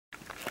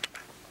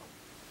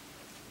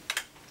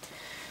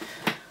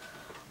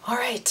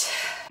Alright.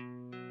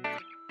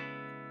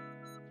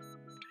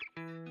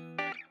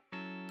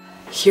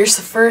 Here's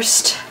the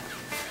first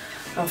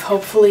of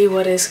hopefully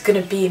what is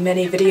gonna be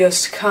many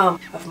videos to come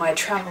of my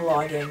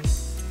traveloguing.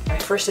 My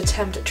first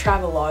attempt at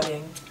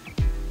traveloguing.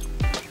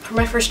 For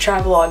my first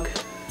travelogue,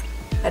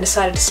 I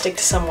decided to stick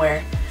to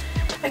somewhere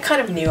I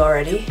kind of knew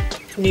already.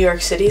 New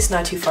York City is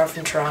not too far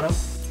from Toronto.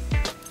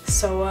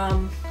 So,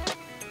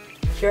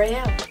 here I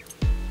am.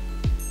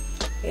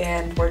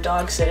 And we're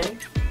dog sitting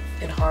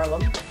in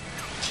Harlem.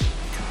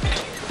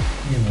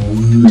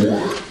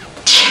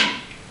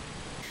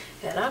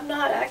 And I'm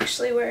not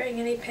actually wearing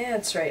any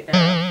pants right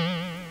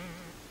now.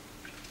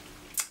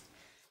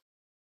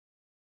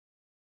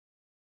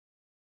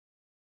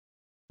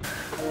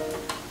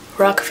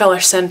 Rockefeller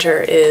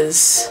Center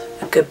is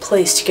a good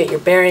place to get your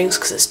bearings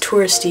because it's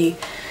touristy,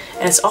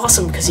 and it's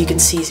awesome because you can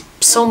see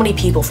so many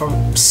people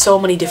from so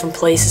many different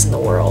places in the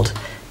world.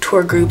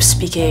 Tour groups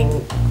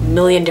speaking a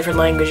million different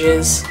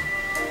languages,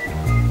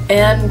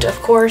 and of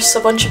course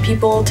a bunch of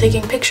people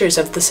taking pictures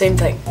of the same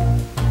thing.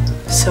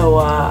 So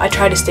I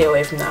try to stay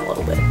away from that a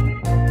little bit.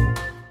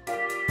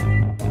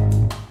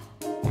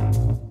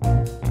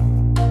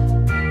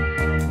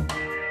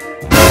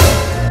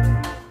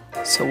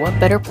 So what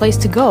better place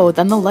to go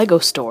than the Lego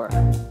store?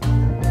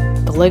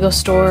 The Lego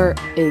store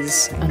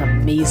is an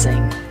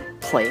amazing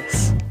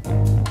place.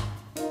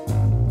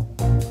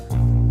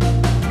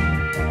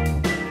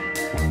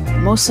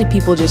 Mostly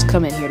people just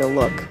come in here to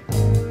look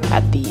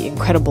at the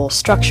incredible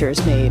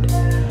structures made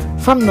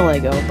from the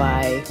Lego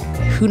by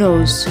who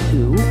knows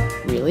who,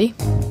 really.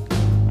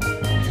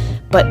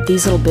 But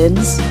these little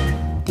bins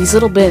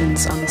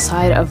on the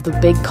side of the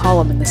big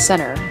column in the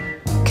center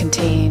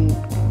contain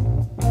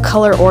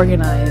color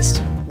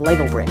organized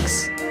Lego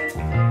bricks. You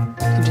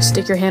can just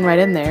stick your hand right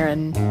in there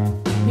and,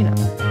 you know.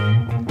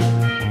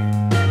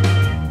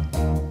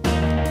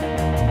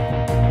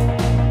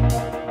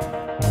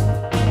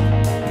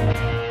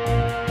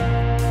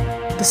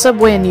 The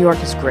subway in New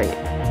York is great.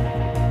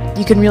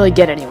 You can really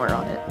get anywhere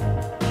on it.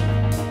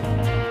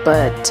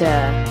 But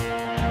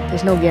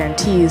there's no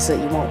guarantees that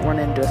you won't run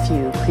into a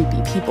few creepy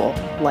people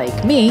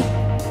like me.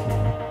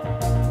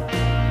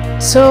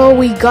 So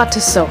we got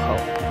to SoHo.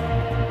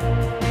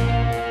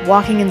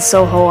 Walking in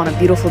SoHo on a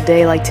beautiful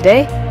day like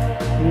today,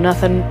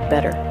 nothing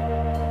better.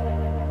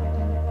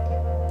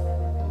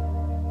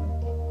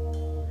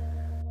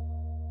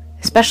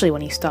 Especially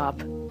when you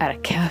stop at a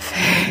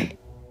cafe.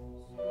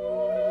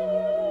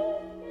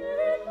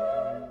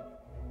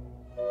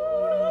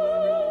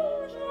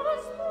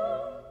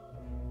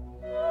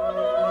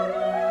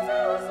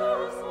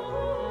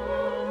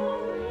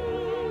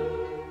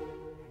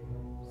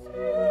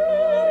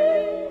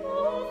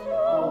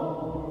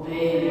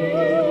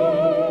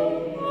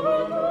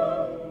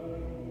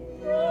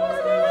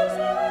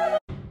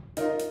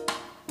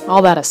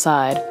 All that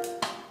aside,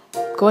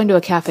 going to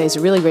a cafe is a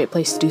really great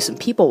place to do some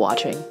people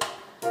watching,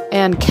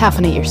 and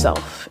caffeinate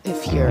yourself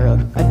if you're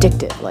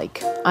addicted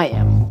like I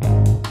am.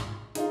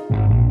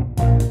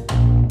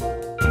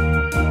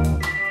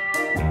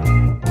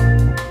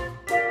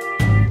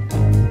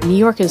 New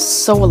York is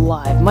so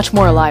alive, much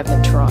more alive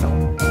than Toronto.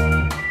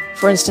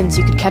 For instance,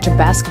 you could catch a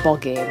basketball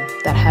game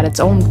that had its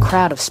own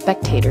crowd of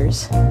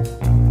spectators.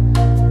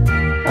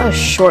 A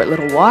short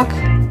little walk,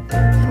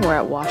 and we're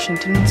at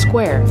Washington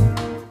Square.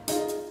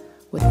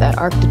 With that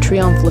Arc de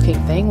Triomphe looking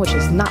thing, which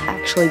is not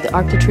actually the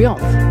Arc de Triomphe.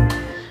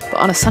 But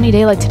on a sunny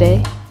day like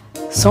today,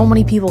 so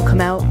many people come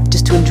out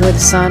just to enjoy the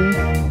sun,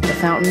 the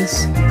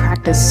fountains,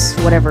 practice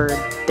whatever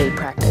they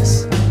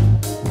practice.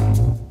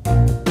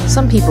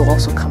 Some people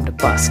also come to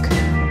busk.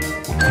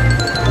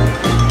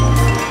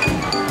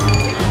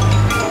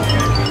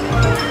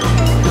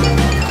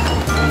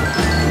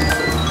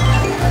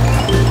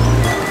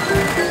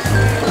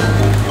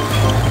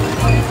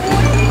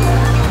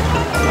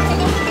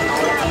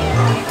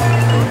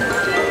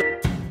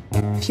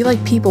 If you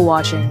like people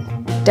watching,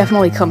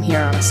 definitely come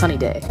here on a sunny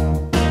day. What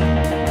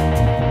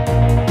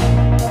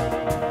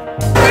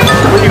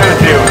are you gonna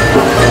do?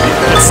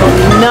 It's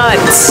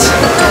nuts!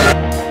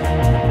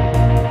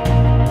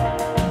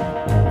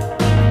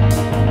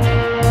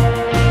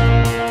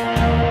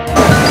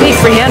 Hey,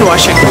 free hand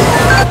washing.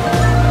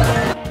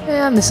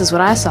 And this is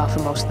what I saw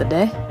for most of the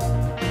day.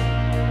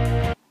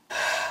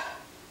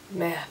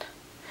 Man,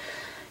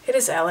 it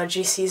is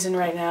allergy season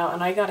right now,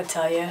 and I gotta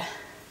tell you,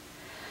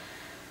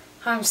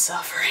 I'm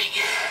suffering.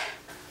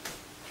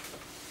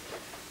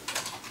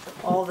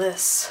 All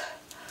this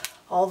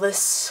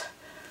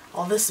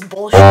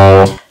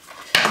bullshit